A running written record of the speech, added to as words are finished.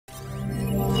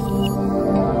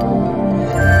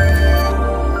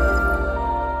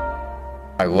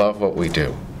I love what we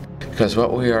do, because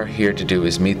what we are here to do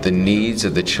is meet the needs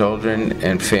of the children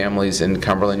and families in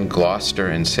Cumberland, Gloucester,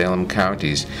 and Salem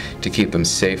counties to keep them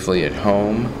safely at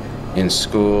home, in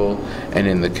school, and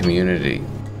in the community.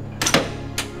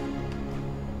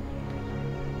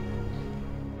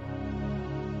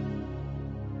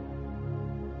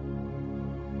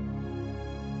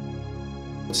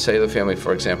 Say the family,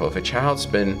 for example, if a child's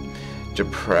been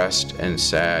depressed and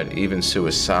sad, even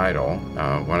suicidal.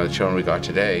 One of the children we got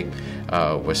today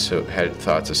had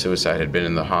thoughts of suicide, had been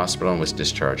in the hospital and was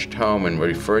discharged home and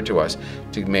referred to us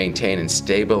to maintain and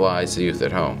stabilize the youth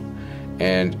at home.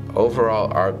 And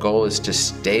overall, our goal is to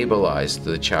stabilize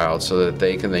the child so that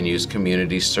they can then use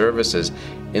community services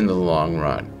in the long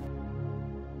run.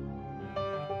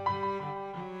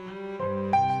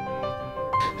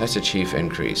 That's a chief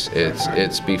increase.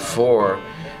 It's before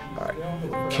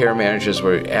care managers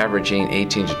were averaging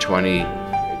 18 to 20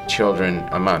 children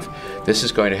a month. This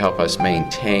is going to help us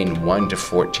maintain 1 to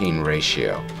 14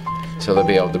 ratio. So they'll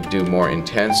be able to do more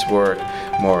intense work,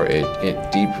 more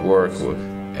deep work,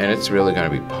 and it's really going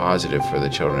to be positive for the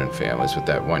children and families with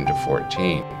that 1 to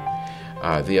 14.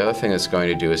 The other thing it's going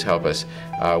to do is help us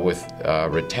with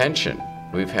retention.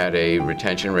 We've had a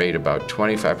retention rate about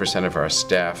 25% of our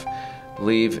staff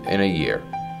leave in a year.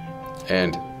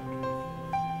 And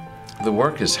the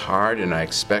work is hard, and I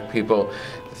expect people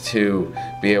to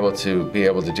be able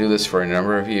to do this for a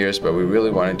number of years, but we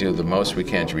really want to do the most we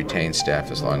can to retain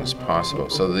staff as long as possible.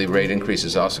 So the rate increase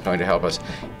is also going to help us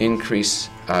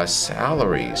increase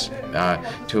salaries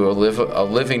to a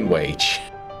living wage.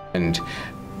 And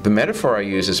the metaphor I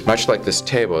use is much like this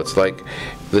table. It's like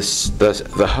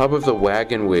the hub of the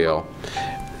wagon wheel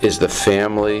is the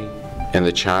family and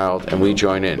the child, and we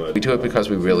join in. We do it because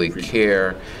we really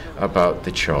care about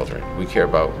the children. We care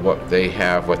about what they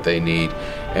have, what they need,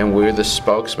 and we're the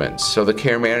spokesmen. So the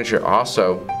care manager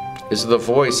also is the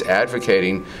voice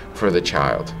advocating for the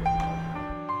child.